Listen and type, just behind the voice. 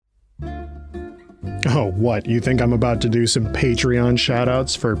Oh, what? You think I'm about to do some Patreon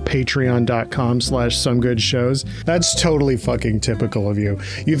shoutouts for patreon.com/somegoodshows? That's totally fucking typical of you.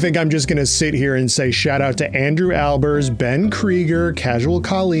 You think I'm just going to sit here and say shout out to Andrew Albers, Ben Krieger, Casual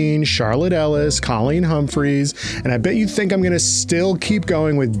Colleen, Charlotte Ellis, Colleen Humphreys, and I bet you think I'm going to still keep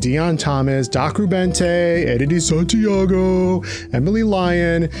going with Dion Thomas, Doc Rubente, Eddie Di Santiago, Emily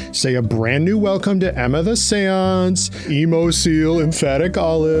Lyon, say a brand new welcome to Emma the Seance, Emo Seal, Emphatic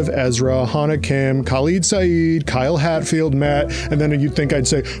Olive, Ezra, Hannah Kim, Khalid Saeed, Kyle Hatfield, Matt, and then you'd think I'd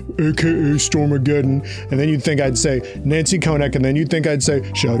say AKA Stormageddon, and then you'd think I'd say Nancy Konek, and then you'd think I'd say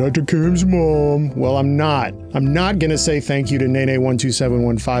shout out to Kim's mom. Well, I'm not. I'm not going to say thank you to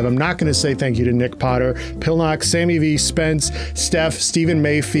Nene12715. I'm not going to say thank you to Nick Potter, Pilnock, Sammy V, Spence, Steph, Stephen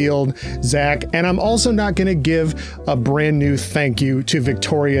Mayfield, Zach, and I'm also not going to give a brand new thank you to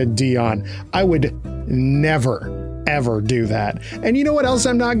Victoria Dion. I would never ever do that. And you know what else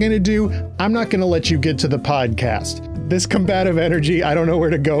I'm not going to do? I'm not going to let you get to the podcast. This combative energy, I don't know where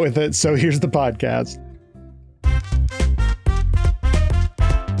to go with it, so here's the podcast.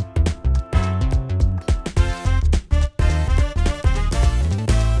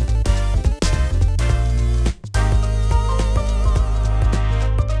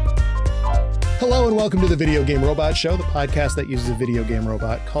 Hello and welcome to the Video Game Robot Show, the podcast that uses a video game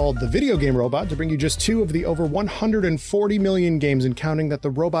robot called the Video Game Robot to bring you just two of the over 140 million games and counting that the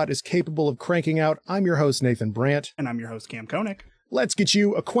robot is capable of cranking out. I'm your host, Nathan Brandt. And I'm your host, Cam Koenig. Let's get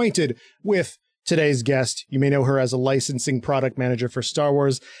you acquainted with today's guest. You may know her as a licensing product manager for Star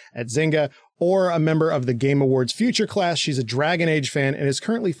Wars at Zynga, or a member of the Game Awards Future Class. She's a Dragon Age fan and is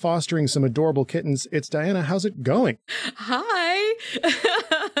currently fostering some adorable kittens. It's Diana. How's it going? Hi.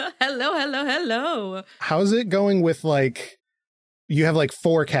 Hello. How's it going with, like, you have like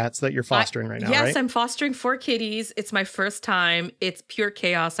 4 cats that you're fostering right now, yes, right? I'm fostering 4 kitties. It's my first time. It's pure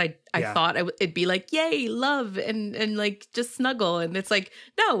chaos. I thought it'd be like, yay, love, and like just snuggle. And it's like,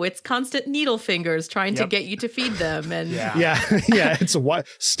 no, it's constant needle fingers trying to get you to feed them. And yeah. It's what?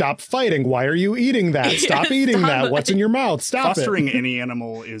 Stop fighting. Why are you eating that? Stop eating that. What's in your mouth? Stop Fostering any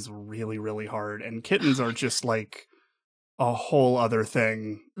animal is really, really hard. And kittens are just like a whole other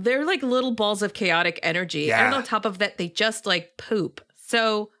thing. They're like little balls of chaotic energy. Yeah. And on top of that, they just like poop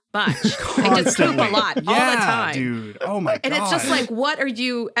so much. They just poop a lot all the time. Dude. Oh my god. And it's just like, what are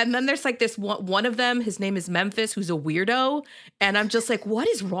you? And then there's like this one of them, his name is Memphis, who's a weirdo. And I'm just like, what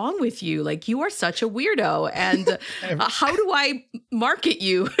is wrong with you? Like, you are such a weirdo. And how do I market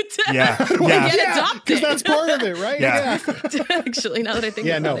you to get adopted? Because that's part of it, right? Yeah. Actually, now that I think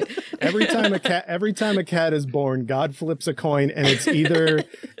about it. Every time a cat is born, God flips a coin, and it's either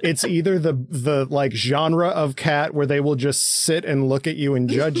the like genre of cat where they will just sit and look at you and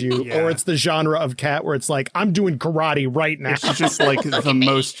judge you, or it's the genre of cat where it's like, I'm doing karate right now. It's just like the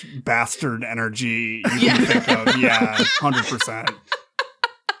most bastard energy you can think of. Yeah, 100%.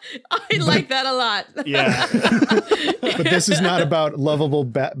 I like that a lot. Yeah. But this is not about lovable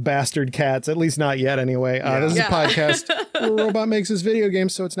bastard cats, at least not yet anyway. This is a podcast where a robot makes his video game,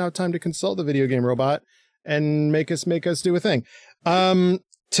 so it's now time to consult the video game robot and make us do a thing.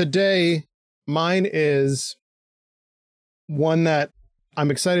 Today, mine is one that I'm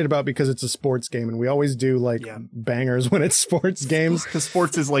excited about because it's a sports game, and we always do like bangers when it's sports games. Because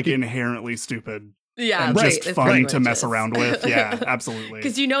sports is like inherently stupid. Yeah, and right. just fun to mess around with. Yeah, absolutely.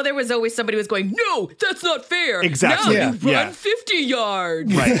 Because there was always somebody who was going, no, that's not fair. Exactly. No, you run 50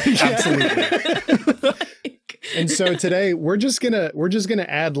 yards. Right. Absolutely. And so today we're just gonna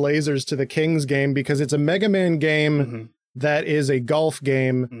add lasers to the Kings game because it's a Megaman game that is a golf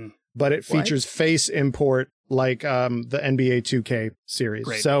game, but it features face import like the NBA 2K series.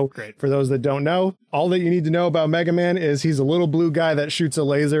 Great. For those that don't know, all that you need to know about Mega Man is he's a little blue guy that shoots a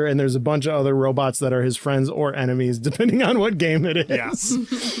laser, and there's a bunch of other robots that are his friends or enemies, depending on what game it is. Yes.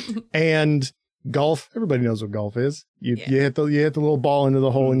 And golf, everybody knows what golf is. You hit the little ball into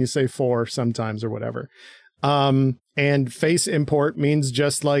the hole and you say 4 sometimes or whatever. And face import means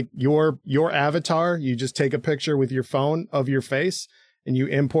just like your avatar, you just take a picture with your phone of your face and you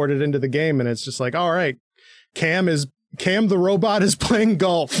import it into the game, and it's just like, all right, Cam the robot is playing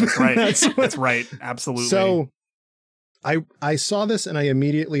golf. That's right. That's right. Absolutely. So I saw this and I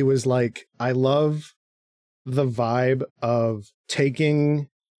immediately was like, I love the vibe of taking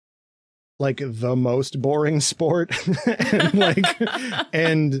like the most boring sport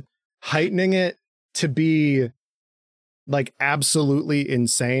and heightening it to be like absolutely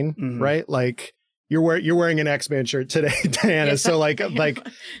insane, right? Like you're wearing an X-Men shirt today, Diana. So like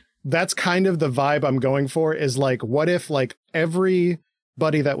that's kind of the vibe I'm going for, is like, what if like everybody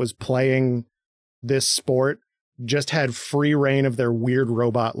that was playing this sport just had free reign of their weird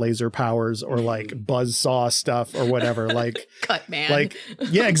robot laser powers or like buzzsaw stuff or whatever. Like Cut Man. Like,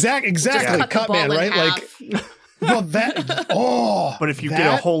 yeah, exactly. Cut Man, right? Like, well, but if you get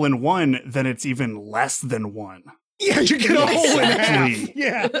a hole in one, then it's even less than one. Yeah, you get a hole in half.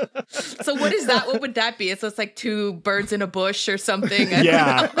 Yeah. So what is that? What would that be? So it's like two birds in a bush or something.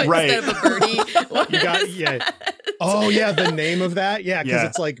 Yeah, right. Instead of a birdie. Oh, yeah, the name of that? Yeah, because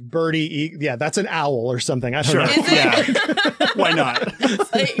it's like birdie. Yeah, that's an owl or something. I don't know. Is it? Why not?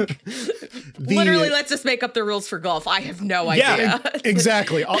 It's like, literally, let's just make up the rules for golf. I have no idea. Yeah,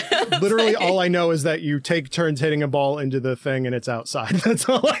 exactly. Literally, all I know is that you take turns hitting a ball into the thing and it's outside. That's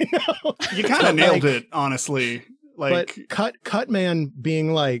all I know. You kind of nailed it, honestly. Like, but cut man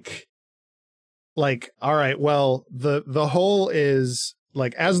being like, all right, well, the hole is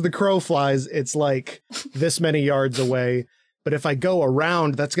like, as the crow flies, it's like this many yards away. But if I go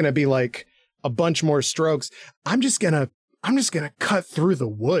around, that's going to be like a bunch more strokes. I'm just going to cut through the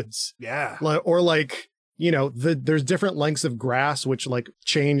woods. Yeah. Or like, there's different lengths of grass, which like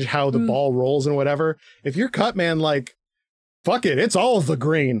change how the ball rolls and whatever. If you're cut man, like, fuck it, it's all the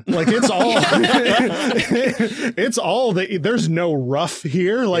green. Like, it's all, it's all there's no rough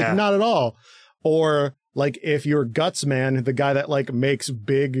here. Like, not at all. Or like, if you're guts man, the guy that like makes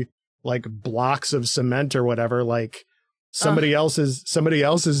big, like blocks of cement or whatever, like somebody else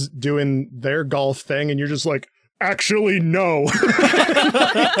is doing their golf thing. And you're just like, actually, no.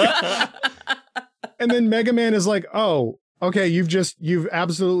 And then Mega Man is like, oh, okay, you've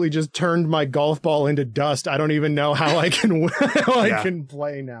absolutely just turned my golf ball into dust. I don't even know how I can I can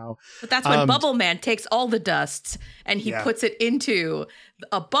play now. But that's when Bubble Man takes all the dust and he puts it into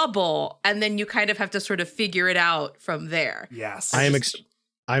a bubble, and then you kind of have to sort of figure it out from there. Yes.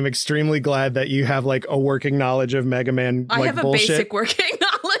 I'm extremely glad that you have like a working knowledge of Mega Man. I have a bullshit. basic working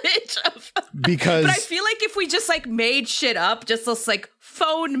knowledge of because but I feel like if we just like made shit up, just this like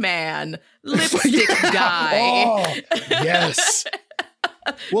phone man, lipstick guy. Oh, yes.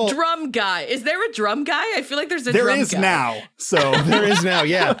 Well, drum guy. Is there a drum guy? I feel like there's a drum guy. There is now. So there is now.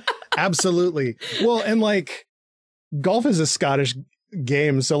 Yeah, absolutely. Well, and like golf is a Scottish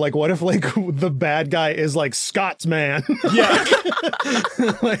game, so like what if like the bad guy is like Scotsman? Yeah.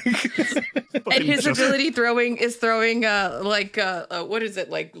 Like, and his ability is throwing what is it,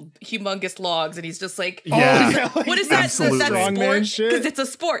 like humongous logs, and he's just like, what is that? Absolutely. That's Strongman sport, because it's a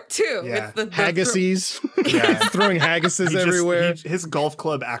sport too. Yeah. It's Haggises. Throwing haggises everywhere. His golf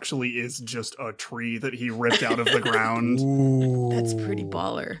club actually is just a tree that he ripped out of the ground. Ooh. That's pretty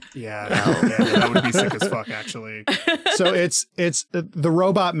baller. Yeah, that would be sick as fuck, actually. So it's the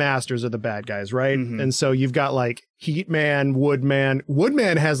Robot Masters are the bad guys, right? Mm-hmm. And so you've got like Heat Man, Woodman.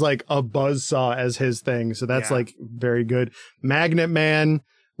 Woodman has like a buzzsaw as his thing, so that's like very good. Magnet Man,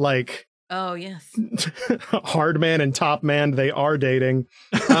 like, oh yes. Hard Man and Top Man, they are dating.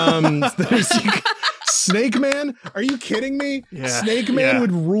 Snake Man, are you kidding me? Yeah. Snake Man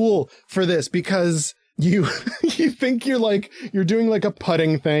would rule for this, because you think you're doing like a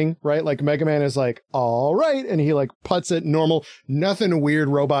putting thing, right? Like Mega Man is like, all right, and he like putts it normal, nothing weird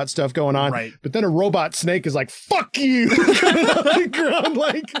robot stuff going on. Right. But then a robot snake is like, fuck you.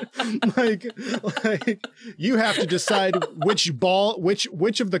 like you have to decide which ball,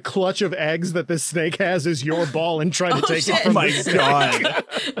 which of the clutch of eggs that this snake has is your ball, and try to take it from my God.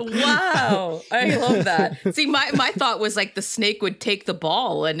 Wow. I love that. See, my thought was like the snake would take the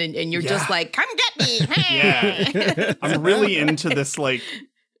ball and you're just like, come get me. Yeah. I'm really into this, like,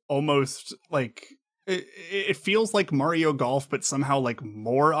 almost like it feels like Mario Golf, but somehow like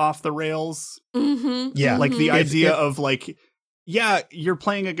more off the rails. Mm-hmm. Yeah. Like the idea of like, yeah, you're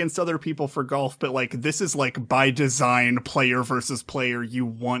playing against other people for golf, but like this is like by design, player versus player. You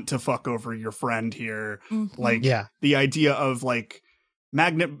want to fuck over your friend here. Mm-hmm. Like the idea of like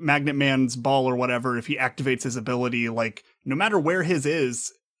Magnet Man's ball or whatever, if he activates his ability, like no matter where his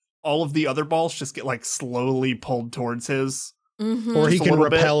is, all of the other balls just get like slowly pulled towards his. Mm-hmm. Or he can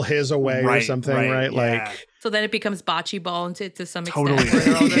repel his away or something, right? Yeah. Like, so then it becomes bocce ball to some extent. Totally.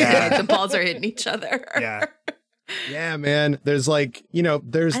 Where all the balls are hitting each other. Yeah. Yeah, man. There's like,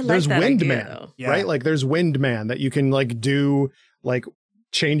 there's Wind Man, right? Like there's Wind Man that you can like do, like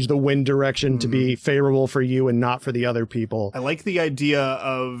change the wind direction to be favorable for you and not for the other people. I like the idea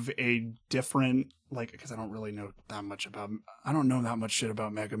of a different, like, because I don't know that much shit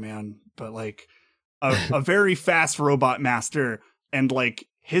about Mega Man, but like a very fast robot master, and like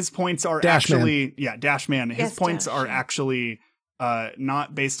his points are Dash Man. His points are actually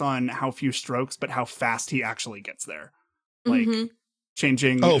not based on how few strokes, but how fast he actually gets there. Like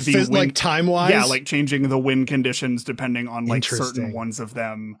changing the wind, like time wise. Yeah, like changing the wind conditions depending on like certain ones of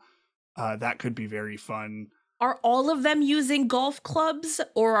them. That could be very fun. Are all of them using golf clubs,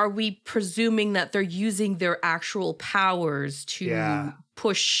 or are we presuming that they're using their actual powers to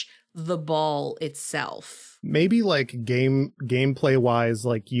push the ball itself? Maybe like gameplay wise,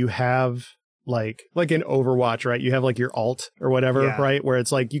 like you have like in Overwatch, right? You have like your alt or whatever, right? Where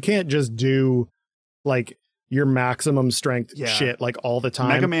it's like you can't just do like your maximum strength shit like all the time.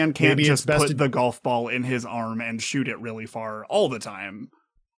 Mega Man can't Maybe just put the golf ball in his arm and shoot it really far all the time.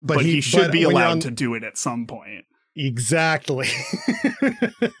 But he should be allowed to do it at some point. Exactly.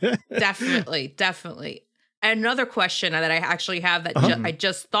 Definitely. And another question that I actually have that I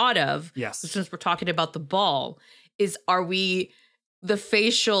just thought of, since we're talking about the ball, is are we the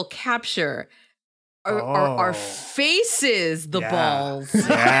facial capture? Are our faces the balls?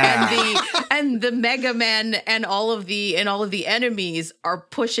 And the Mega Men and all of the enemies are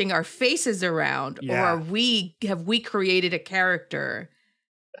pushing our faces around, or have we created a character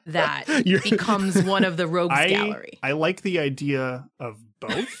that becomes one of the rogues gallery? I like the idea of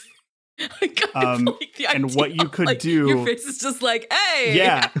both. And what you could do, your face is just like,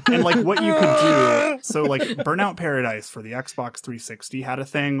 hey, and like what you could do. So like Burnout Paradise for the Xbox 360 had a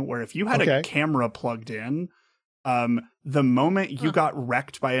thing where if you had a camera plugged in, the moment you got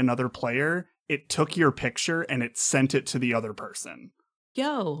wrecked by another player, it took your picture and it sent it to the other person.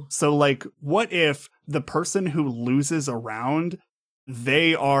 So like, what if the person who loses a round,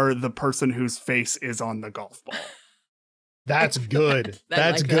 they are the person whose face is on the golf ball? That's good.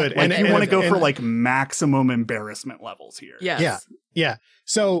 That's like good. That. And you want to go for like maximum embarrassment levels here. Yeah.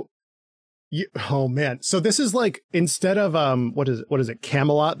 So, oh man. So this is like, instead of what is it?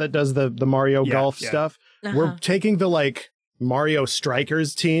 Camelot that does the Mario golf stuff. We're taking the like Mario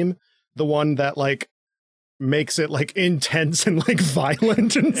Strikers team, the one that like makes it like intense and like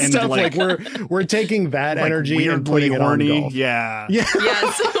violent and stuff. Like we're taking that like energy and putting it on golf. Yeah.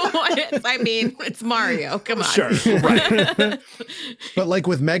 I mean, it's Mario. Come on. Sure. Right. But like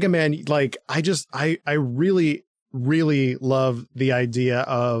with Mega Man, like I really, really love the idea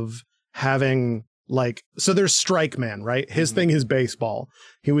of having like, so there's Strike Man, right? His thing is baseball.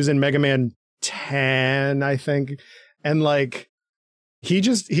 He was in Mega Man 10, I think. And like, he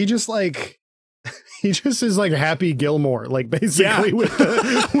just like, he just is like Happy Gilmore, like basically with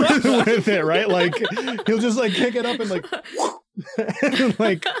it, right? Like he'll just like kick it up and like, and,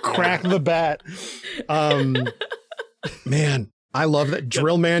 like crack the bat. Man, I love that.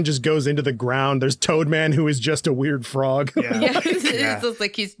 Drill Man just goes into the ground. There's Toad Man, who is just a weird frog. It's just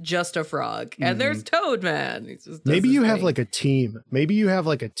like he's just a frog. And there's Toad Man. He just Maybe you have like a team. Maybe you have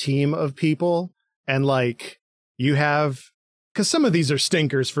like a team of people, and like you have, because some of these are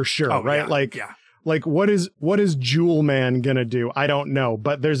stinkers for sure, right? Like what is Jewel Man gonna do? I don't know.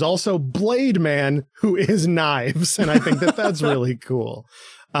 But there's also Blade Man, who is knives, and I think that's really cool.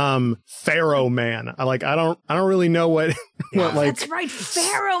 Pharaoh Man. I don't really know what like. That's right,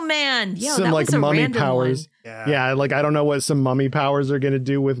 Pharaoh Man. Yeah, some that like was a mummy random powers. One. Yeah, like I don't know what some mummy powers are gonna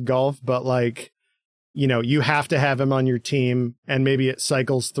do with golf, but like, you know, you have to have him on your team, and maybe it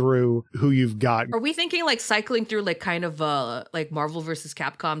cycles through who you've got. Are we thinking like cycling through like kind of like Marvel versus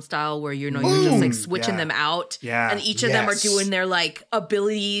Capcom style, where you're just like switching them out, and each of them are doing their like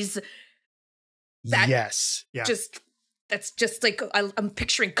abilities? That's just like I'm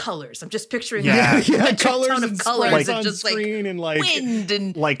picturing colors. I'm just picturing a colors ton of colors like, and just like screen and like wind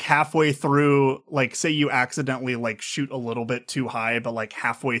and like halfway through, like say you accidentally like shoot a little bit too high, but like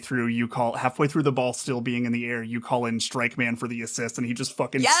halfway through the ball still being in the air, you call in Strike Man for the assist, and he just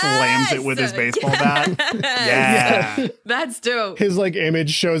fucking slams it with his baseball bat. That's dope. His like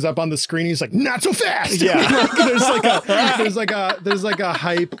image shows up on the screen. He's like, not so fast. There's like a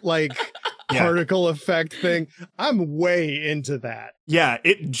hype like particle effect thing. I'm way into that. Yeah,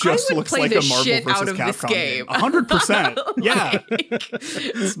 it just looks like a Marvel versus Capcom game. 100%. Yeah.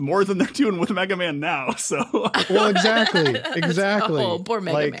 It's more than they're doing with Mega Man now, so. Well, exactly. Oh, poor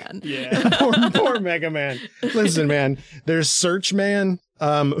Mega Man. Yeah. poor Mega Man. Listen, man, there's Search Man,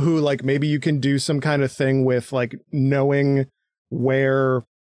 who like maybe you can do some kind of thing with like knowing where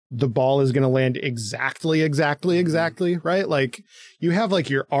the ball is going to land exactly, right? Like you have like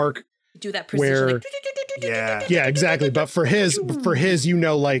your arc. Do that precision. Yeah, exactly. But for his, you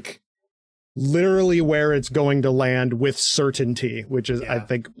know, like literally where it's going to land with certainty, which is, I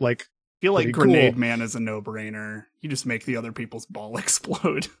think, like, I feel like Grenade Man is a no-brainer. you just make the other people's ball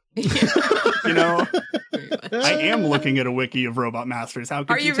explode. Yeah. You know, Pretty much. I am looking at a wiki of Robot Masters. How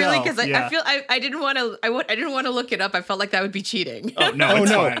could Are you really? tell? Because Yeah. I feel I didn't want to. I didn't want to look it up. I felt like that would be cheating. Oh no, Oh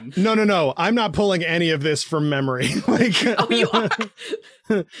it's no. fine. No. I'm not pulling any of this from memory. Like, Oh, you are.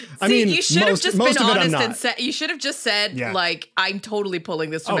 I See, mean, you should have just most been of it I'm honest not. and said. You should have just said, Yeah. like, I'm totally pulling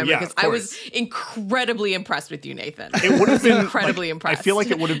this from Oh, memory yeah, because of I was course. incredibly impressed with you, Nathan. It would have been incredibly like, impressed. I feel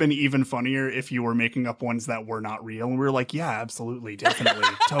like it would have been even funnier if you were making up ones that were not real, and we were like, yeah, absolutely, definitely,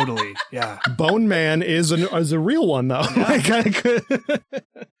 totally, yeah. Bone Man is a real one though. Like, I could,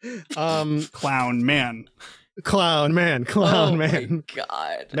 Clown man. Clown Man. Oh Man. my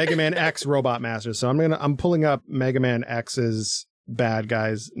god. Mega Man X Robot Master. So I'm pulling up Mega Man X's bad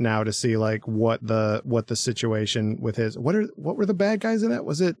guys now to see like what the situation with his what were the bad guys in that?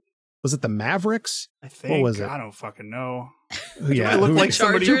 Was it the Mavericks? I think. What was it? I don't fucking know. Yeah, I look who- like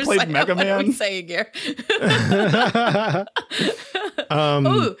somebody who Chargers? played I know Mega what are we Man. saying here? Um,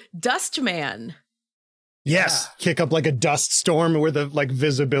 Oh, Dust Man. yes, kick up like a dust storm where the like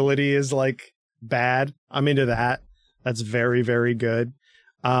visibility is like bad. I'm into that. That's very, very good.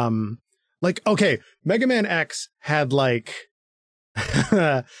 Like, okay, Mega Man X had like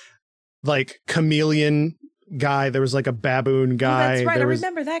like chameleon guy. There was like a baboon Oh, guy. that's right. I There was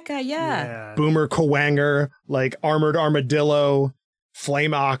remember that guy. Yeah. Boomer Kwanger, like armored armadillo,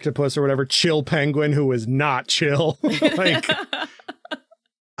 flame octopus or whatever, chill penguin who was not chill. Like,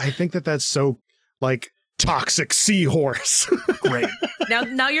 I think that's so like toxic seahorse. Great.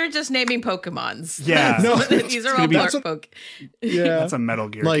 now you're just naming Pokemons. Yeah. No, These are gonna all be- Dark That's Poke. Yeah. That's a Metal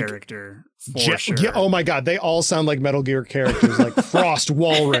Gear Like, character for sure. Yeah, oh my god, they all sound like Metal Gear characters, like Frost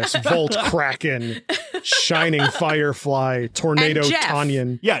Walrus, Volt Kraken, Shining Firefly, Tornado And Jeff.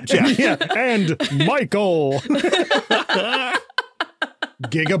 Tanyan. Yeah, Jeff. Yeah, and Michael.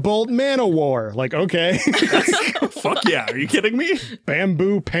 Gigabolt Manowar. Like, okay. Fuck yeah. Are you kidding me?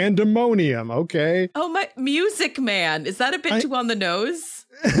 Bamboo Pandemonium. Okay. Oh, my Music Man. Is that a bit too on the nose?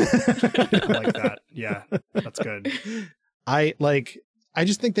 I like that. Yeah, that's good. I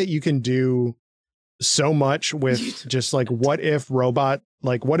just think that you can do so much with just like what if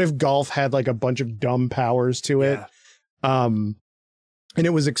golf had like a bunch of dumb powers to it. Yeah. And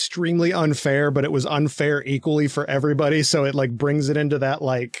it was extremely unfair, but it was unfair equally for everybody. So it like brings it into that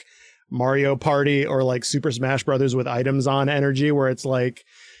like Mario Party or like Super Smash Brothers with items on energy where it's like,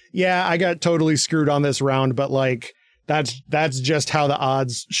 yeah, I got totally screwed on this round, but like that's just how the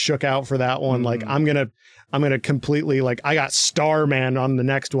odds shook out for that one. Like I'm gonna completely like I got Starman on the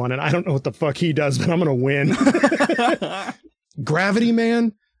next one and I don't know what the fuck he does, but I'm gonna win. Gravity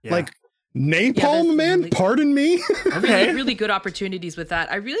Man, Yeah. like Napalm that's Man, really- pardon me. Okay. Really good opportunities with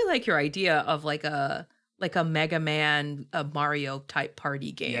that. I really like your idea of like a Mega Man, a Mario type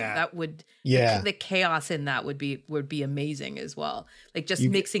party game. Yeah. That would Yeah. the chaos in that would be amazing as well. Like just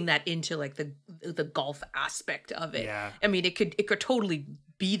mixing that into like the golf aspect of it. Yeah. I mean, it could totally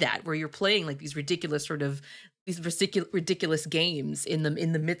be that where you're playing like these ridiculous games in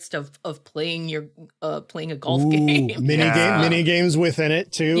the midst of playing playing a golf game. Mini games within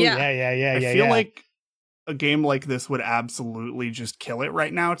it too. Yeah. I feel like a game like this would absolutely just kill it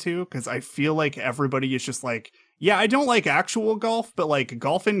right now too, because I feel like everybody is just like, yeah, I don't like actual golf, but like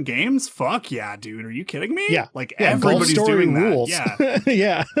golf in games, fuck yeah, dude. Are you kidding me? Yeah. Like golf everybody's story doing rules. that.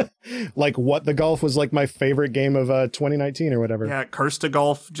 Yeah. Yeah. Like What the Golf was like my favorite game of 2019 or whatever. Yeah. Curse to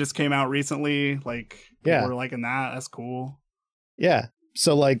Golf just came out recently. Like, Yeah. we're liking that. That's cool. Yeah.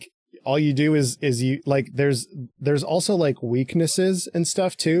 So like all you do is you like there's also like weaknesses and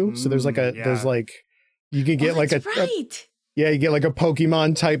stuff too. So there's like there's like you can get like right. you get like a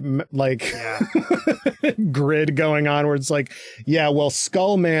Pokemon type like Yeah. grid going on where it's like, yeah, well,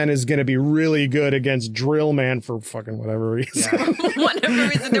 Skull Man is going to be really good against Drill Man for fucking whatever reason. Yeah. Whatever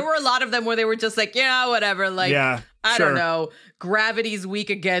reason. There were a lot of them where they were just like, yeah, whatever. Like, Yeah. I Sure. don't know. Gravity's weak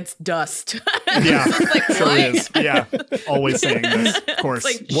against dust. Yeah. It's like, Sure what? is. Yeah. Always saying this, of course.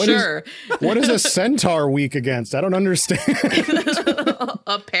 It's like, What is- sure. What is a centaur weak against? I don't understand.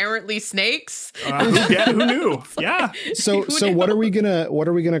 Apparently snakes. Who knew? Yeah. So Who what are we knows?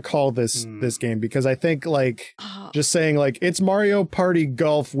 gonna call this game? Because I think like just saying like it's Mario Party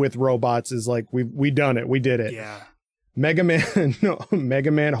Golf with robots is like we done it. We did it. Yeah. Mega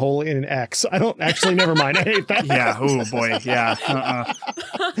Man Hole in an X. I don't actually never mind. I hate that. Yeah. Oh boy. Yeah.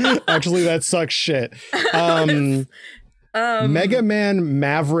 Actually, that sucks shit. Mega Man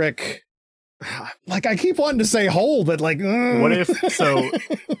Maverick. Like I keep wanting to say hole, but like What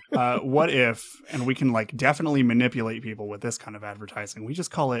if, and we can like definitely manipulate people with this kind of advertising. We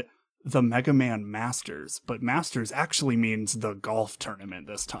just call it the Megaman Masters, but Masters actually means the golf tournament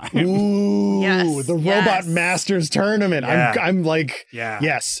this time. Ooh, Yes, the yes. Robot Masters tournament. Yeah. I'm like, Yeah.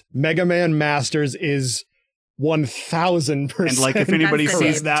 yes, Mega Man Masters is 1000%. And like, if anybody That's the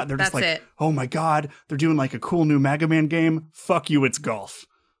sees name. that, they're just That's like, it. oh my God, they're doing like a cool new Mega Man game. Fuck you, it's golf.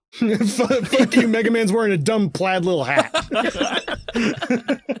 Fuck you, Mega Man's wearing a dumb plaid little hat.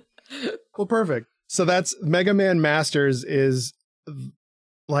 Well, perfect. So that's Mega Man Masters is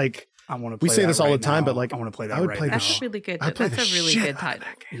like, I want to play we say that this all right the time, now. but like, I want to play that I would right play now. the That's a really good. I'd play That's the a really shit good out of title.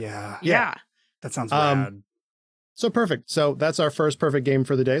 that game. Yeah. Yeah. That sounds Um, rad. So perfect. So that's our first perfect game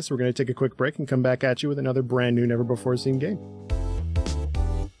for the day. So we're going to take a quick break and come back at you with another brand new, never before seen game.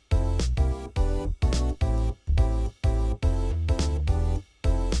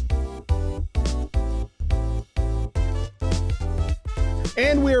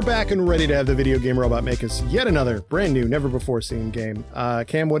 And we are back and ready to have the video game robot make us yet another brand new, never before seen game.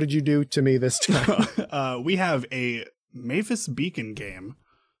 Cam, what did you do to me this time? We have a Mavis Beacon game.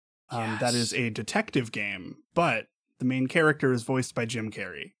 That is a detective game, but the main character is voiced by Jim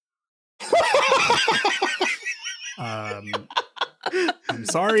Carrey. I'm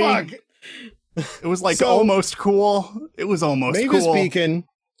sorry. Fuck. It was like So- almost cool. It was almost Mavis cool. Beacon.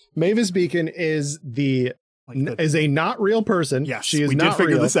 Mavis Beacon is is a not real person. Yes, she is we not did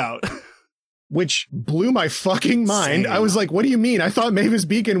figure real, this out. which blew my fucking mind. Same. I was like, "What do you mean?" I thought Mavis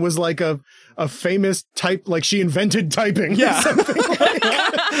Beacon was like a famous type, like she invented typing. Yeah. Or something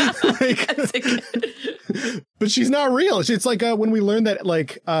like, That's a good- but she's not real. It's like when we learned that,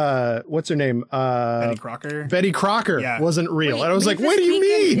 like, what's her name? Betty Crocker. Betty Crocker Yeah. wasn't real. Wait, and I was like, Mavis "What do you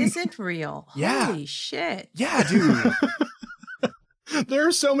Beacon mean?" Isn't real. Yeah. Holy shit. Yeah, dude. There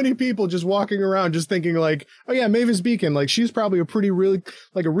are so many people just walking around just thinking like, oh yeah, Mavis Beacon, like she's probably a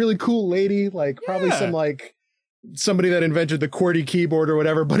really cool lady, like probably Yeah. some like somebody that invented the QWERTY keyboard or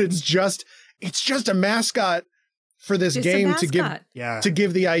whatever, but it's just a mascot for this Just a game mascot. Yeah. to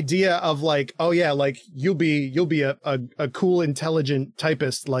give the idea of like, oh yeah, like you'll be a cool, intelligent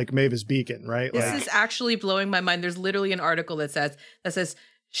typist like Mavis Beacon, right? This Like, is actually blowing my mind. There's literally an article that says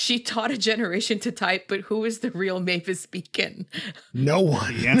she taught a generation to type, but who is the real Mavis Beacon? no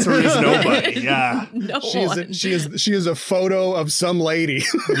one. The answer is nobody. Yeah. No one. She is a photo of some lady.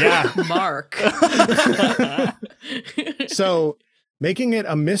 Yeah. Mark. So making it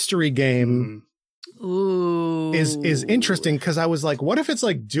a mystery game Ooh. is interesting because I was like, what if it's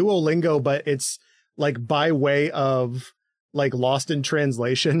like Duolingo, but it's like by way of like Lost in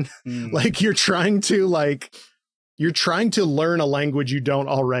Translation? Mm. Like you're trying to learn a language you don't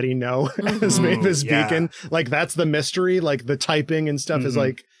already know as Mhm. Mavis Yeah. Beacon. Like that's the mystery. Like the typing and stuff is Mhm.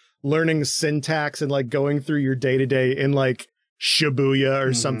 like learning syntax and like going through your day to day in like Shibuya or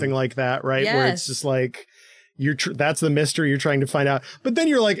Mhm. something like that, right? Where it's Yes. just like that's the mystery you're trying to find out. But then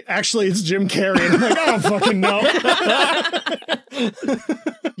you're like, actually, it's Jim Carrey. And I'm like, I don't fucking know.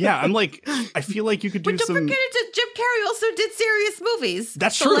 Yeah, I'm like, I feel like you could do But don't some. forget it, Jim Carrey also did serious movies.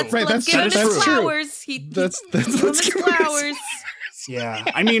 That's so true. Let's, Right, let's that's- give him that his is true. flowers. Let's give him let's his give him his- flowers. Yeah,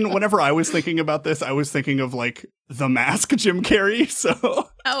 I mean, whenever I was thinking about this, I was thinking of like The Mask, Jim Carrey. So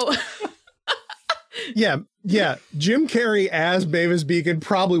Oh, Yeah. Jim Carrey as Mavis Beacon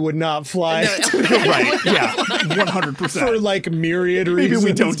probably would not fly No. right, yeah, 100%. for like myriad Maybe reasons.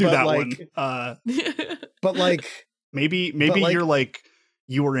 we don't do but that like, one. But like, Maybe But, like- you're like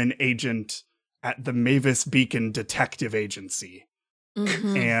you were an agent at the Mavis Beacon Detective Agency,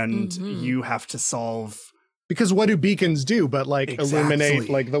 Mhm, and mhm. you have to solve. because what do beacons do but like Exactly. illuminate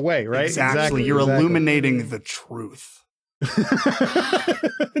like the way, right? Exactly. You're exactly. illuminating the truth.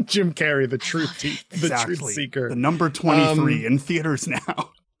 Jim Carrey, the truth Exactly. seeker. The number 23 in theaters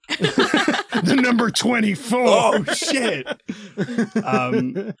now. The number 24. Oh shit.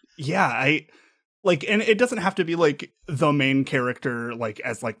 Yeah, I like, and it doesn't have to be like the main character, like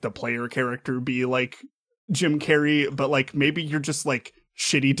as like the player character be like Jim Carrey, but like maybe you're just like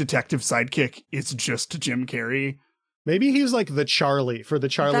shitty detective sidekick. It's just Jim Carrey. Maybe he's like the Charlie for the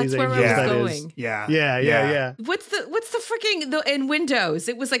Charlie's That's where I Angels. was that going. is. Yeah. Yeah. What's the freaking in Windows?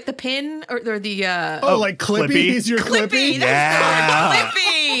 It was like the pin or the Oh, like Clippy? Clippy? He's your Clippy. Clippy? Yeah. That's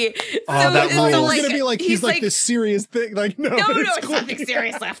Clippy. Oh, that I rules. was gonna be like he's like this serious thing. Like no, No, it's it's nothing Clippy.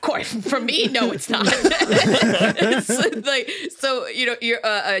 seriously. Of course, for me, no, it's not. It's like, so you know, your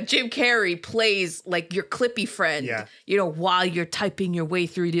Jim Carrey plays like your Clippy friend. Yeah. You know, while you're typing your way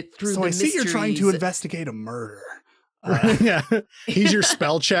through the So I see you're trying to mysteries. investigate a murder. Yeah, he's your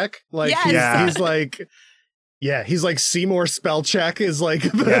spell check. Like Yes. Yeah. he's like, yeah, he's like Seymour spell check is like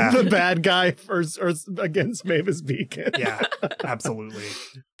the, Yeah. the bad guy or against Mavis Beacon. Yeah, absolutely.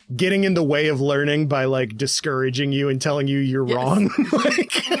 getting in the way of learning by like discouraging you and telling you you're wrong.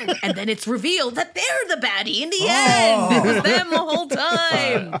 Like, and then it's revealed that they're the baddie in the end. It was them the whole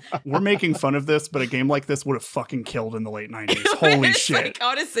time. We're making fun of this, but a game like this would have fucking killed in the late 90s. Holy shit. Like,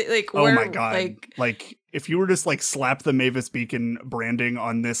 honestly, like, oh my God. Like, if you were just like slap the Mavis Beacon branding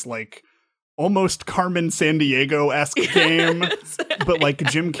on this, like, almost Carmen Sandiego-esque game, but like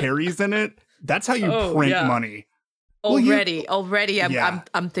Jim Carrey's in it, that's how you print money. Already,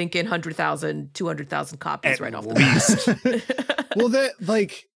 I'm thinking 100,000, 200,000 copies right off the bat. Well, that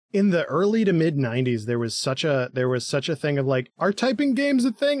like in the early to mid 90s, there was such a thing of like, are typing games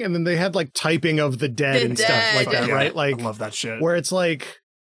a thing? And then they had like typing of the dead and stuff like that, right? Like, I love that shit. Where it's like,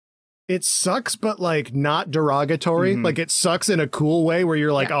 it sucks, but like not derogatory. Like it sucks in a cool way where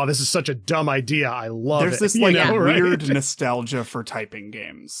you're like, oh, this is such a dumb idea. I love it. There's this like weird nostalgia for typing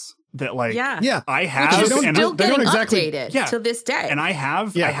games. That like I have and still getting updated to this day. And I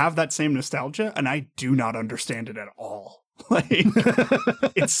have that same nostalgia and I do not understand it at all. Like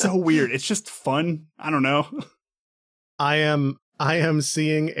it's so weird. It's just fun. I don't know. I am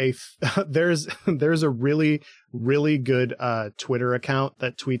seeing there's a really, really good Twitter account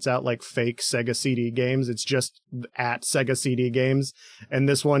that tweets out like fake Sega CD games. It's just at Sega CD games. And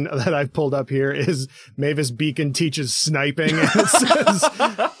this one that I've pulled up here is Mavis Beacon teaches sniping. And it says,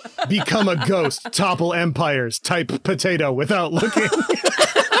 become a ghost, topple empires, type potato without looking.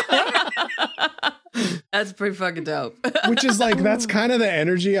 That's pretty fucking dope. Which is like, that's kind of the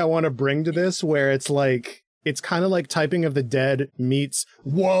energy I want to bring to this, where it's like, it's kind of like Typing of the Dead meets,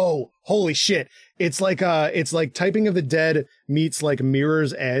 whoa, holy shit. It's like Typing of the Dead meets like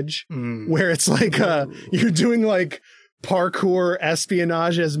Mirror's Edge, where it's like you're doing like parkour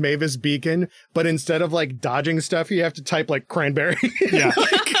espionage as Mavis Beacon, but instead of like dodging stuff, you have to type like cranberry. Yeah,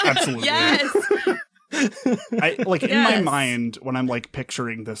 absolutely. Yes. I like in my mind when I'm like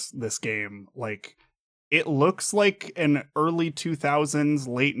picturing this game, like it looks like an early 2000s,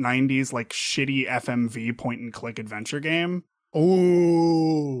 late 90s, like shitty FMV point and click adventure game.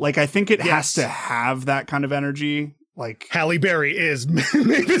 Ooh. Like I think it has to have that kind of energy. Like Halle Berry is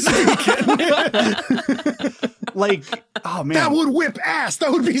Mavis Beacon. Like, oh man. That would whip ass.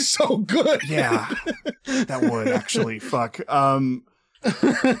 That would be so good. Yeah. That would actually. Fuck. I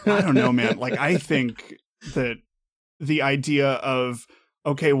don't know, man. Like I think that the idea of,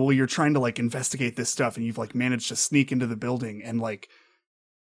 okay, well, you're trying to like investigate this stuff and you've like managed to sneak into the building and like,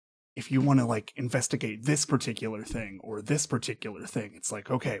 if you want to like investigate this particular thing or this particular thing, it's like,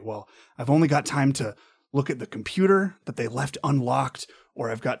 okay, well, I've only got time to look at the computer that they left unlocked,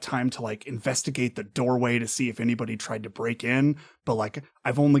 or I've got time to like investigate the doorway to see if anybody tried to break in. But like,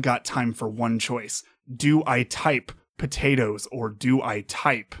 I've only got time for one choice. Do I type potatoes or do I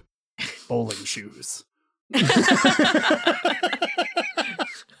type bowling shoes?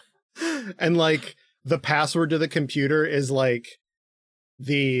 And like the password to the computer is like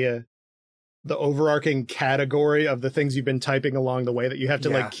the overarching category of the things you've been typing along the way that you have to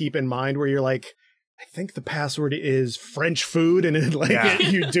like keep in mind, where you're like, I think the password is French food, and it like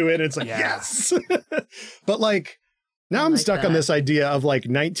you do it and it's like yes. But like now I'm stuck on this idea of like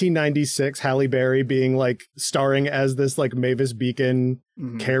 1996 Halle Berry being like starring as this like Mavis Beacon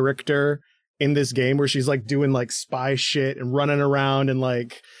character in this game where she's like doing like spy shit and running around and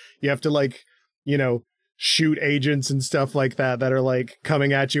like you have to like, you know, shoot agents and stuff like that are like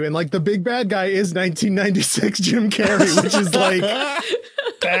coming at you. And like the big bad guy is 1996 Jim Carrey, which is like,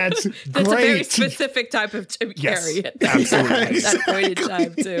 that's great. A very specific type of Jim Carrey. Absolutely. At that point in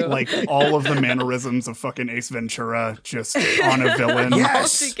time too. Like all of the mannerisms of fucking Ace Ventura just on a villain. All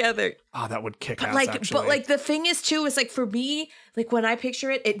together. Oh, that would kick ass, like, actually. But like the thing is too, is like for me, like when I picture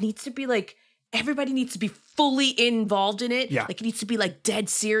it, it needs to be like, everybody needs to be fully involved in it. Yeah. Like it needs to be like dead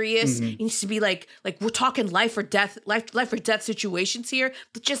serious. It needs to be like we're talking life or death situations here.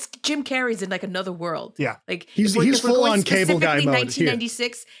 But just Jim Carrey's in like another world. Yeah. Like he's full on cable guy mode.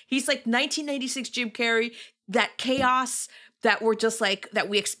 1996. He's like 1996 Jim Carrey. That chaos that we're just like, that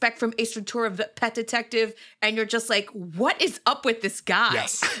we expect from Ace Ventura, Pet Detective, and you're just like, what is up with this guy?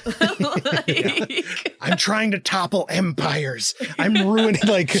 Yes. I'm trying to topple empires. I'm ruining,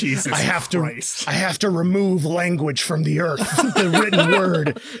 like, Jesus I have Christ. I have to remove language from the earth. The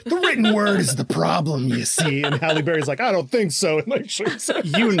written word is the problem, you see. And Halle Berry's like, I don't think so. And like,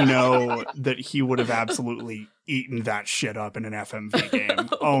 you know that he would have absolutely eaten that shit up in an FMV game.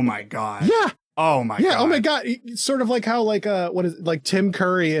 Oh my God. Yeah. Oh my God. Yeah, oh my God. Sort of like how like what is it, like Tim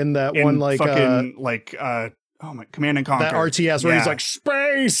Curry in that one like fucking oh my Command and Conquer. That RTS where he's like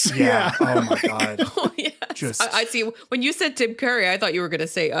space. Yeah. Oh my God. Oh yeah. I see. When you said Tim Curry, I thought you were gonna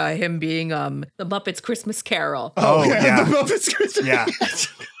say him being the Muppets Christmas Carol. Oh yeah. The Muppets Christmas. Yeah.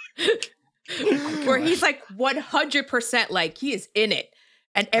 Where he's like 100% like he is in it,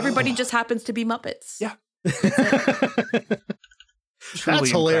 and everybody just happens to be Muppets. Yeah.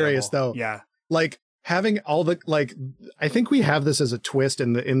 That's hilarious, though. Yeah. Like having all the like, I think we have this as a twist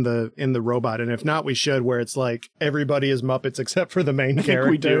in the robot, and if not, we should. Where it's like everybody is Muppets except for the main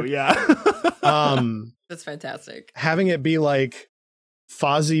character. We do, yeah. That's fantastic. Having it be like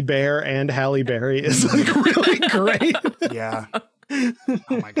Fozzie Bear and Halle Berry is like really great. Yeah. Oh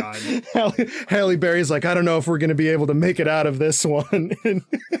my god. Halle Berry's like, I don't know if we're gonna be able to make it out of this one. And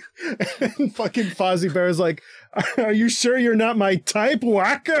fucking Fozzie Bear's like, are you sure you're not my type,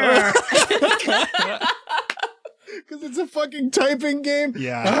 Whacker? Because it's a fucking typing game.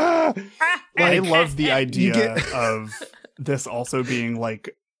 Yeah. I love the idea of this also being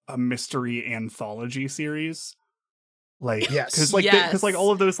like a mystery anthology series. Like, yes, because like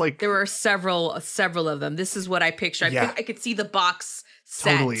all of those, like there were several of them. This is what I picture. I could see the box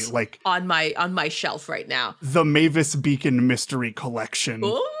set totally like on my shelf right now. The Mavis Beacon Mystery Collection,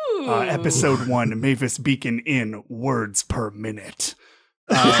 episode 1, Mavis Beacon in words per minute.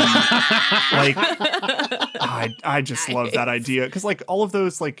 Like, I just love that idea because like all of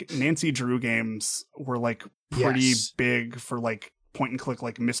those like Nancy Drew games were like pretty big for like point and click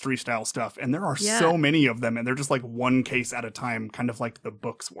like mystery style stuff, and there are so many of them, and they're just like one case at a time, kind of like the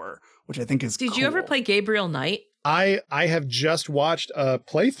books were, which I think is Did you ever play Gabriel Knight? I have just watched a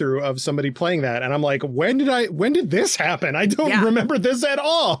playthrough of somebody playing that, and I'm like, when did this happen? I don't remember this at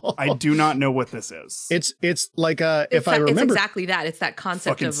all. I do not know what this is. It's like if I remember, it's exactly that. It's that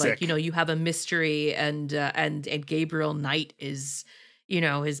concept of like, sick. you have a mystery and Gabriel Knight is,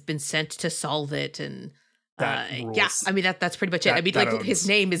 has been sent to solve it, and rules. I mean that's pretty much it. I mean, like owns. His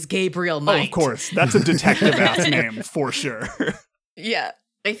name is Gabriel Knight. Oh, of course, that's a detective ass name for sure. Yeah,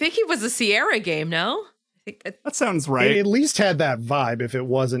 I think he was a Sierra game. No, I think that sounds right. It at least had that vibe, if it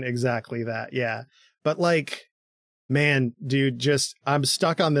wasn't exactly that. Yeah, but like, man, dude, I'm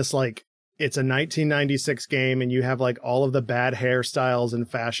stuck on this like. It's a 1996 game, and you have like all of the bad hairstyles and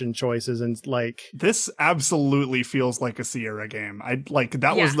fashion choices, and like this absolutely feels like a Sierra game. I like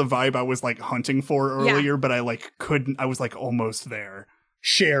that was the vibe I was like hunting for earlier, but I like couldn't. I was like almost there.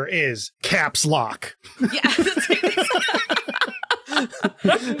 Share is caps lock. Yeah.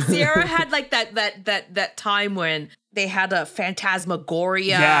 Sierra had like that time when they had a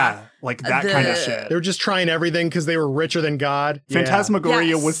Phantasmagoria. Yeah, like that kind of shit. They were just trying everything because they were richer than God.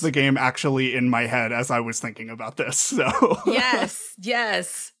 Phantasmagoria was the game actually in my head as I was thinking about this. So yes.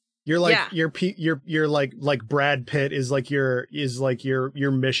 You're like you're like Brad Pitt is like your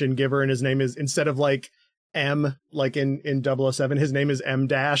mission giver, and his name is, instead of like M like in 007, his name is M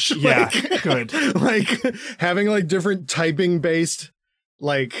dash. Yeah, good. Like having like different typing based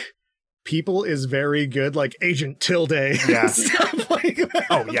like people is very good, like Agent Tilde. Yeah. Stuff like that.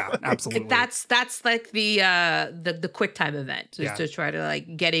 Oh yeah, absolutely. That's like the QuickTime event, just to try to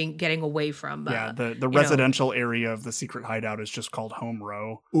like getting away from the residential area of the secret hideout is just called Home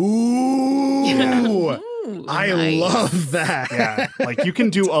Row. Ooh. I nice. love that. Yeah, like you can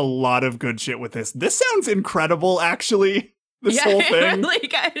do a lot of good shit with this. This sounds incredible, actually. This whole thing.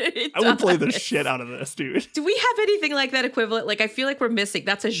 Like, I would play the shit out of this, dude. Do we have anything like that equivalent? Like, I feel like we're missing.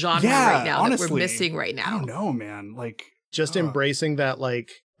 That's a genre right now honestly, that we're missing right now. I don't know, man. Like, just embracing that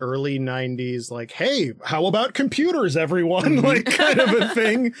like early 90s, like, hey, how about computers, everyone? Like kind of a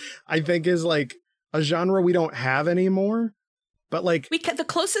thing, I think is like a genre we don't have anymore. But like the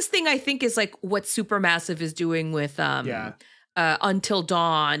closest thing I think is like what Supermassive is doing with Until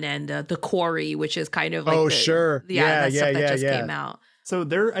Dawn and The Quarry, which is kind of like stuff that just came out. So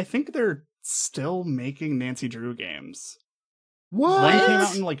I think they're still making Nancy Drew games. What? One came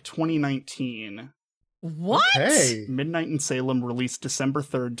out in like 2019. What? Okay. Midnight in Salem released December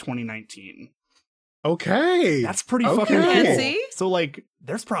 3rd, 2019. Okay. That's pretty fucking cool. Fancy. So like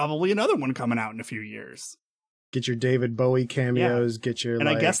there's probably another one coming out in a few years. Get your David Bowie cameos, get your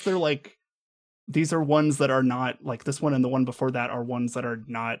I guess they're like, these are ones that are not like this one and the one before that are ones that are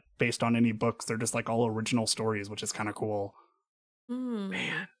not based on any books. They're just like all original stories, which is kind of cool.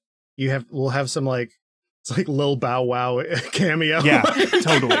 Man. We'll have some like, it's like Lil Bow Wow cameo. Yeah,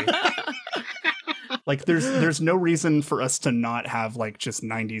 totally. Like there's no reason for us to not have like just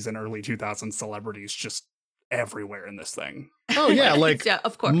 90s and early 2000s celebrities just everywhere in this thing. Oh yeah, like yeah,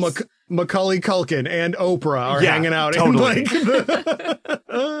 of course. Macaulay Culkin and Oprah are hanging out totally. in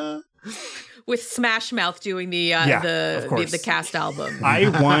like with Smash Mouth doing the cast album.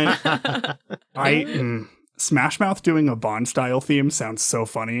 Smash Mouth doing a Bond style theme sounds so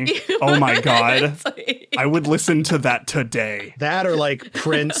funny. Oh my god. I would listen to that today. That or like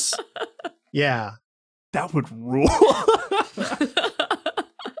Prince. Yeah. That would rule.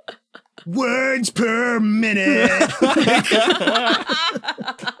 words per minute.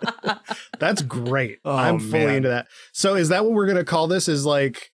 That's great. Oh, I'm fully man. into that. So is that what we're going to call this, is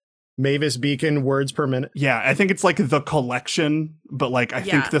like Mavis Beacon words per minute? Yeah, I think it's like the collection, but like I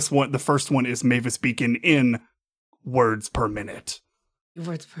think this one, the first one is Mavis Beacon in words per minute.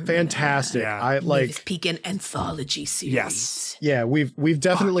 Words per Fantastic. Yeah. I Mavis like. Beacon anthology series. Yes. Yeah, we've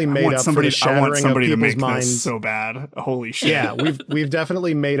definitely I made want up somebody, for the I want shattering of somebody to people's make minds. this so bad. Holy shit. Yeah, we've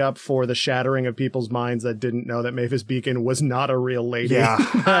definitely made up for the shattering of people's minds that didn't know that Mavis Beacon was not a real lady.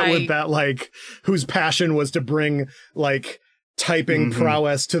 Yeah. With that, like, whose passion was to bring like typing Mhm.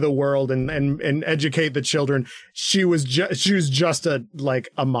 prowess to the world and educate the children. She was just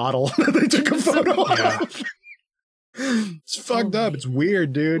a model that they took a photo Yeah. of. It's fucked up. It's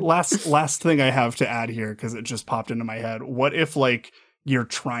weird, dude. Last thing I have to add here, because it just popped into my head. What if like you're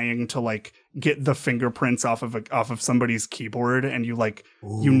trying to like get the fingerprints off of somebody's keyboard, and you like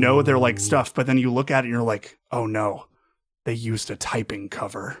you know they're like stuff, but then you look at it and you're like, oh no, they used a typing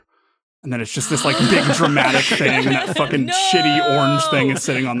cover. And then it's just this like big dramatic thing, and that fucking No! shitty orange thing is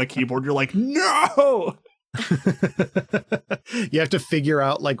sitting on the keyboard. You're like, no. You have to figure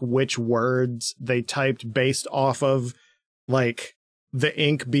out like which words they typed based off of like the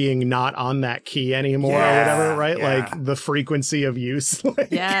ink being not on that key anymore or whatever, right? Yeah. Like the frequency of use.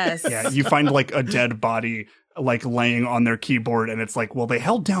 Like, Yes. Yeah, you find like a dead body like laying on their keyboard, and it's like, well, they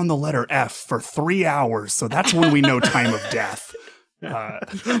held down the letter F for 3 hours, so that's when we know time of death.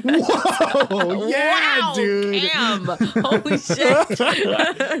 whoa, yeah, Wow, dude. Damn. Holy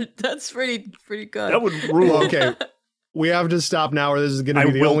shit. That's pretty good. That would rule. Okay, we have to stop now, or this is going to I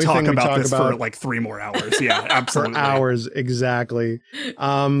be the will only talk thing we about talk this about for like 3 more hours. Yeah, for absolutely. hours exactly.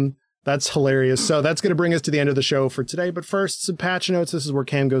 That's hilarious. So that's going to bring us to the end of the show for today. But first, some patch notes. This is where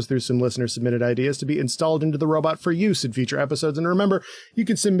Cam goes through some listener submitted ideas to be installed into the robot for use in future episodes. And remember, you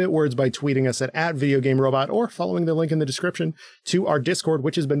can submit words by tweeting us at @VideoGameRobot or following the link in the description to our Discord,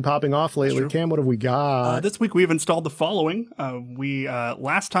 which has been popping off lately. True. Cam, what have we got? This week we've installed the following. We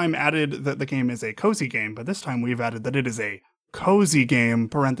last time added that the game is a cozy game, but this time we've added that it is a cozy game,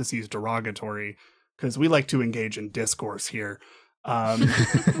 parentheses derogatory, because we like to engage in discourse here.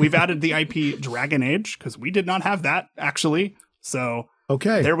 We've added the IP Dragon Age, because we did not have that, actually. So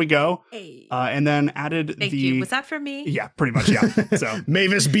Okay. there we go. Hey. And then added Thank the... you. Was that for me? Yeah, pretty much, yeah. So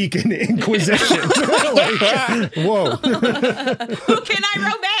Mavis Beacon Inquisition. Like, whoa. Who can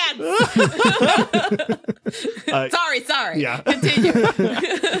I romance? Sorry. yeah. Continue.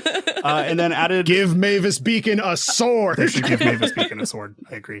 And then added... Give Mavis Beacon a sword. They should give Mavis Beacon a sword.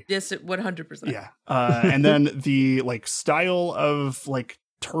 I agree. Yes, 100%. Yeah. And then the like style of like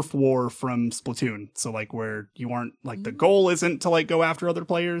turf war from Splatoon. So like where you aren't like the goal isn't to like go after other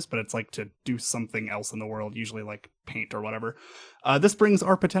players, but it's like to do something else in the world, usually like paint or whatever. This brings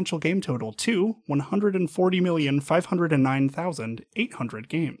our potential game total to 140,509,800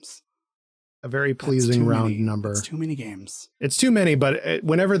 games. A very That's pleasing too round many. number. That's too many games. It's too many, but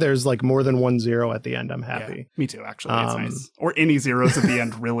whenever there's like more than 1 0 at the end, I'm Yeah, happy. me too, actually. It's Um, nice. Or any zeros at the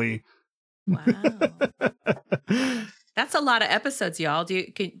end, really. Wow. That's a lot of episodes, y'all. Do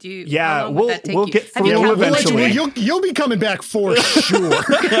you? Yeah, how long would that take we'll you? get Have you through calculated eventually. it? You'll be coming back for sure.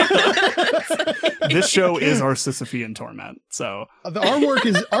 This show is our Sisyphean torment. So Our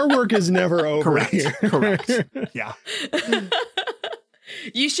work is never over. correct. Here. Correct. Yeah.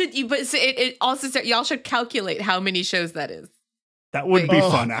 You should. But it also y'all should calculate how many shows that is. That would be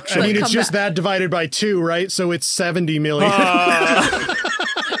Oh, fun, I actually. mean, it's Come just back. that divided by 2, right? So it's 70 million.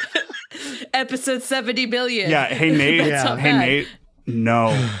 Episode 70 million. Yeah. Hey, Nate. That's not Hey, bad. Nate. No.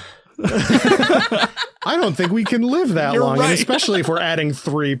 I don't think we can live that You're long, and right. especially if we're adding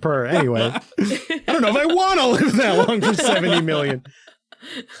 3 per. Anyway, I don't know if I want to live that long for 70 million.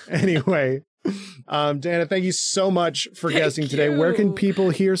 Anyway, Dana, thank you so much for guesting today. Where can you. people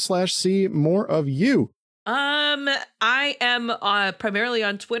hear/see more of you? I am primarily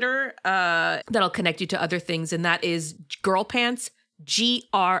on Twitter. That'll connect you to other things, and that is Girl Pants,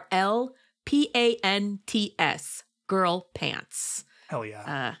 GRLPANTS, Girl Pants. Hell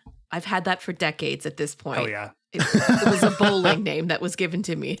yeah. I've had that for decades at this point. Hell yeah. It was a bowling name that was given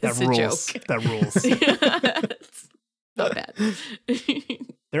to me That as a rules. joke. That rules. It's not bad.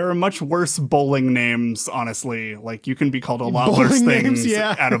 There are much worse bowling names, honestly. Like, you can be called a lot Bowling worse names, things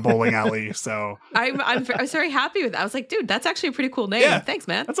yeah. at a bowling alley. So I was very happy with that. I was like, dude, that's actually a pretty cool name. Yeah. Thanks,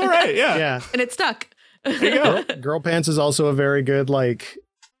 man. that's all right. Yeah. Yeah, And it stuck. There you go. Girl Pants is also a very good license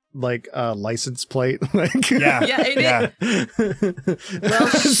plate. Like, Yeah. Yeah, it is. Well,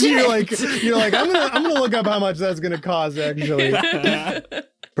 So shit. you're like, I'm gonna look up how much that's gonna cost actually.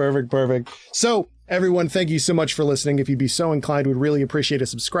 Perfect. So, everyone, thank you so much for listening. If you'd be so inclined, we'd really appreciate a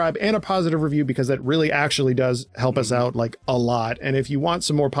subscribe and a positive review, because that really actually does help us out like a lot. And if you want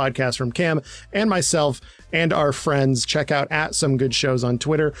some more podcasts from Cam and myself and our friends, check out @SomeGoodShows on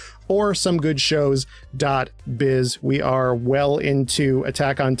Twitter or somegoodshows.biz. We are well into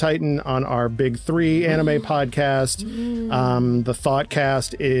Attack on Titan on our Big 3 anime podcast. The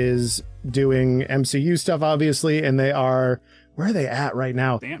Thoughtcast is doing MCU stuff, obviously, and they are, where are they at right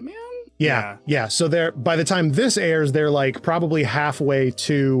now? Ant-Man? Yeah. So they're, by the time this airs, they're like probably halfway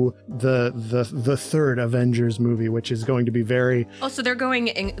to the third Avengers movie, which is going to be very. Oh, so they're going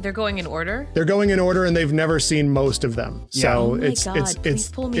in order. They're going in order, and they've never seen most of them. Yeah. So Oh my God, please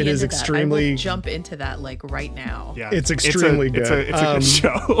pull me into extremely. that. I will jump into that like right now. Yeah. It's extremely good. It's a good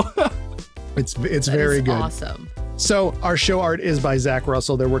show. It's That very is good. Awesome. So our show art is by Zach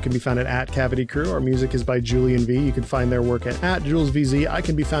Russell. Their work can be found at Cavity Crew. Our music is by Julian V. You can find their work at JulesVZ. I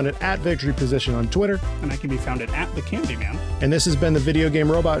can be found at Victory Position on Twitter. And I can be found at The Candyman. And this has been the Video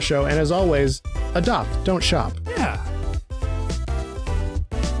Game Robot Show. And as always, adopt, don't shop. Yeah.